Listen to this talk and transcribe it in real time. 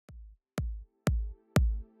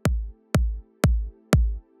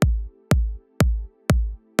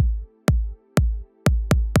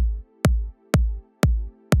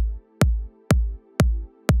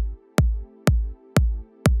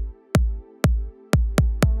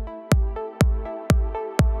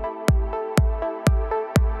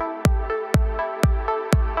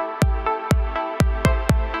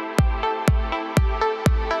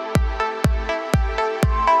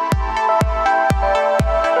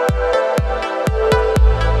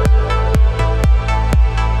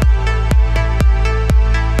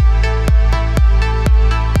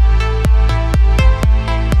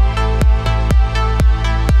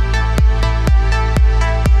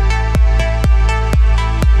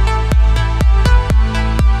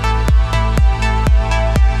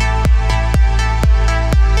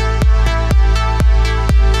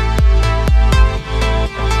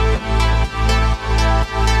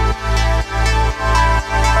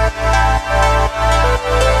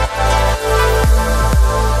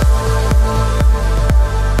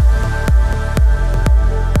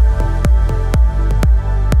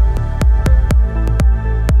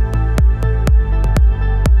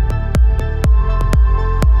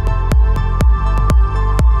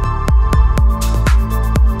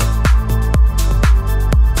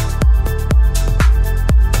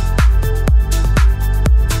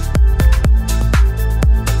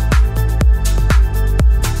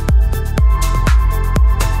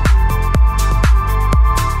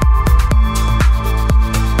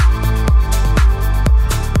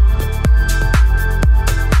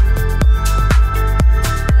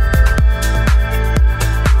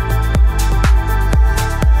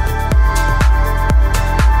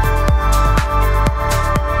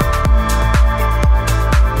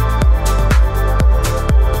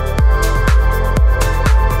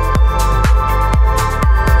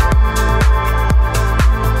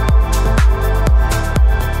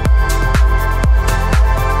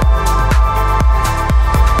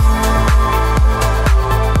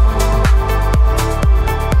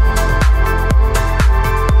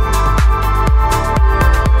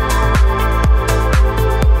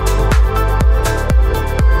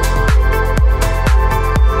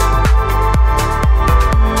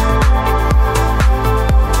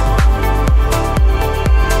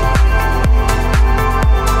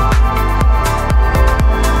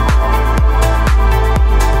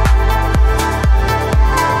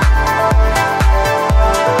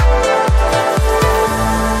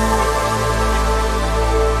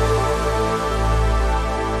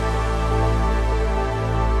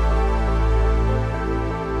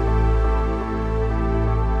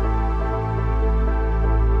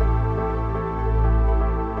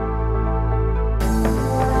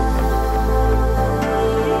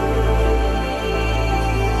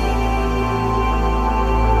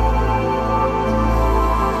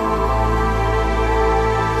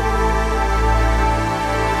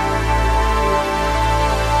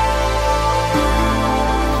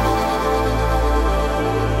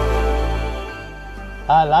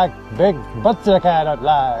Big butts I cannot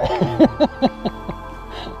lie.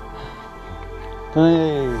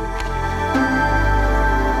 Hey.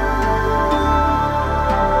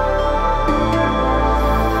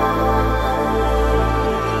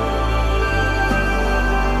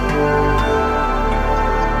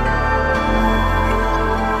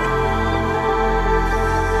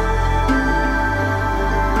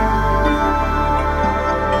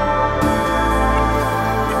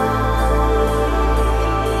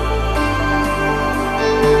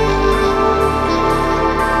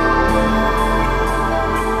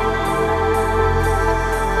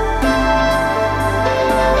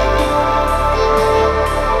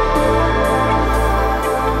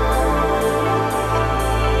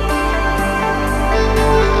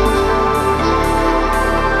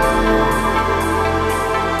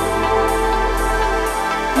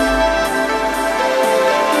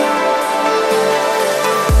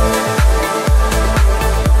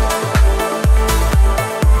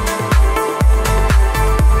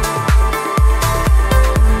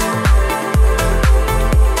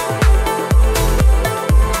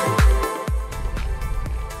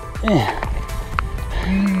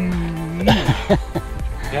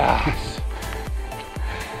 Yes.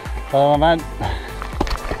 Oh man.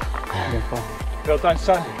 Well done,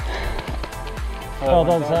 son. Well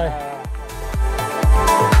done, Si.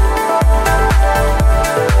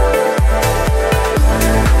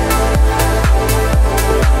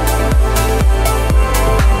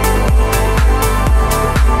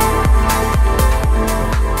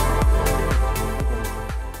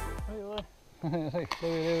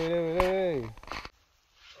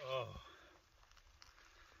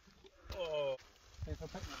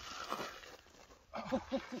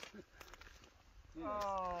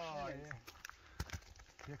 Oh, yeah.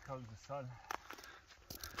 Here comes the sun.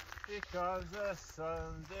 Here comes the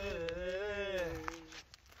sun.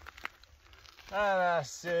 And I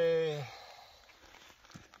say,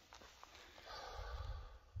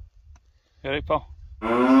 you ready, Paul?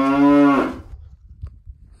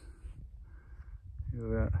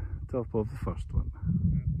 You're at top of the first one.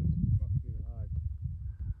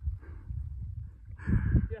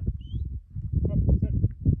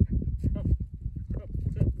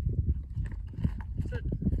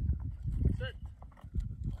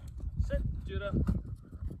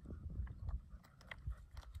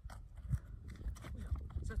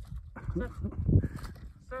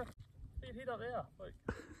 Head up there, like,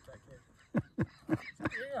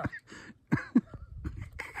 yeah.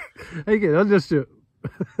 Hey, get on this shit.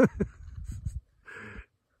 Don't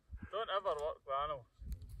ever work flannel.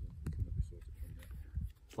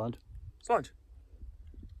 Sludge. Sludge?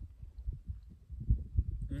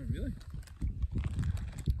 Really?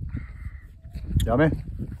 Yummy. Oh,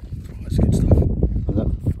 that's good stuff. Is it?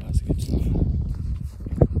 That's good stuff.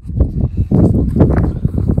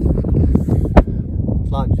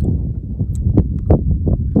 Sludge.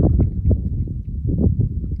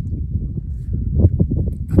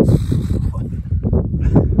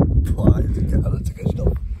 That's a good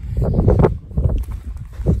stuff.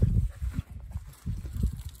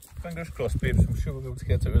 Fingers crossed, babes. I'm sure we'll be able to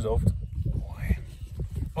get it resolved.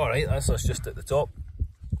 Alright, that's us just at the top.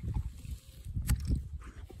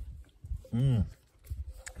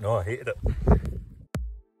 No, I hated it.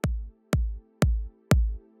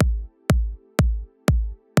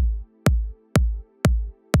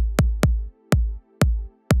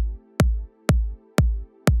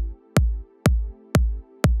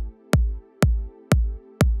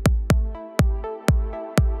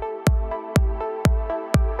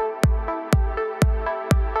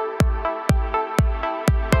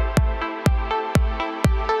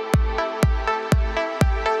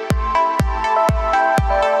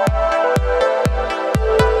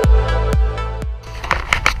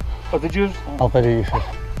 What did yours? I'll video you first.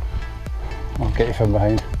 I'll get you from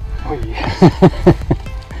behind. Oh yes.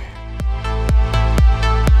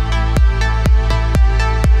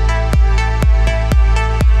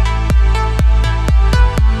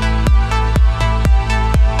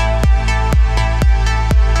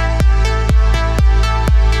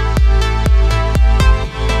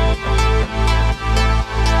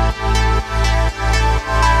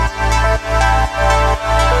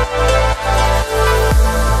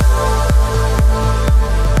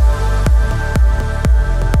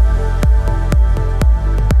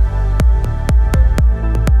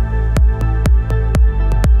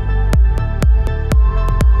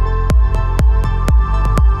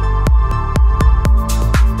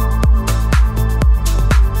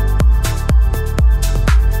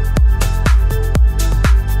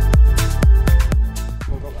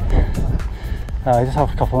 Just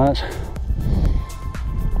have a couple of minutes.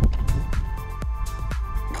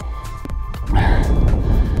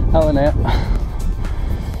 That went out.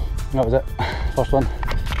 That was it. First one.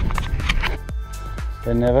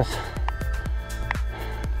 Glen Nevis.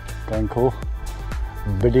 Glen Coir.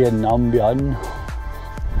 Biddy and Nambian.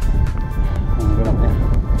 I'm going up there.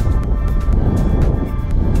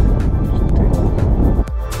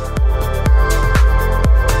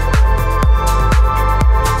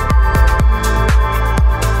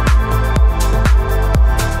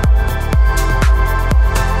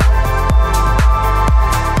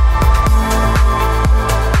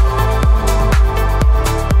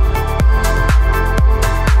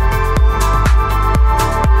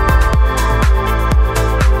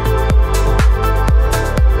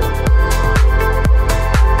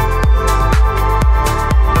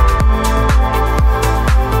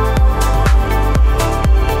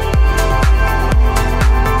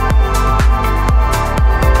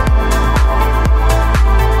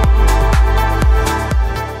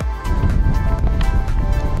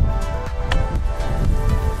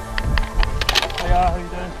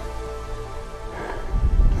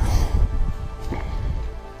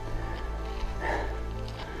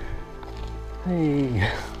 Hey.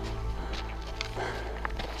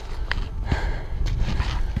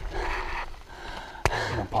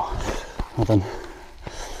 Well done.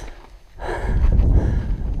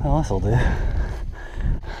 Well, this'll do.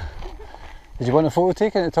 Did you want a photo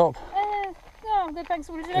taken at the top? No, I'm good, thanks.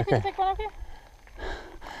 Would you like me to take one, okay?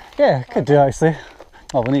 Yeah, could do actually.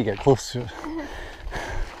 Oh, we need to get close to it.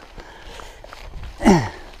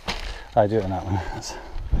 I do it on that one. That's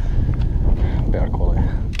better quality.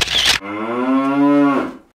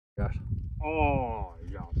 Yes. Oh,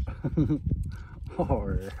 yes.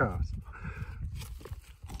 Oh, yes.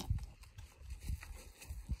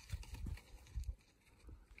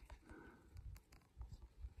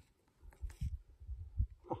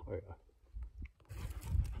 Oh, yeah.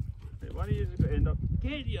 One of you is going to end up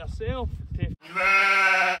getting yourself.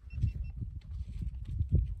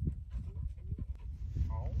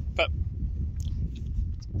 But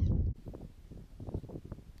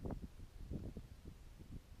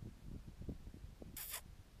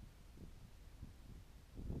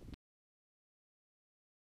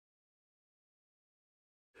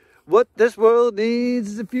What this world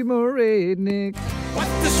needs is a few more rednecks. What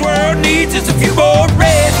this world needs is a few more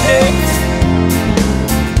rednecks.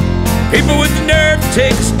 People with the nerve to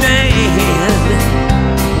take a stand.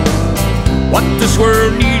 What this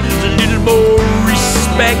world needs is a little more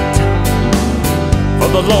respect for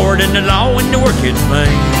the Lord and the law and the working man.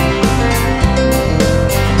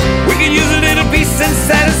 We can use a little peace and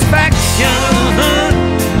satisfaction.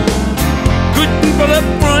 Good people up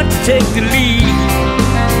front to take the lead.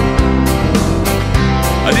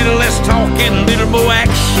 A little less talking, a little more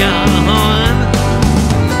action.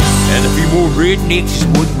 And a few more rednecks is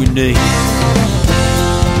what we need.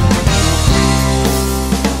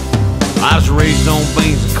 I was raised on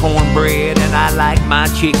beans and cornbread, and I like my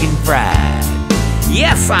chicken fried.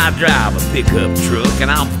 Yes, I drive a pickup truck,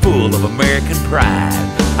 and I'm full of American pride.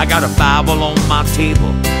 I got a Bible on my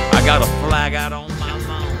table, I got a flag out on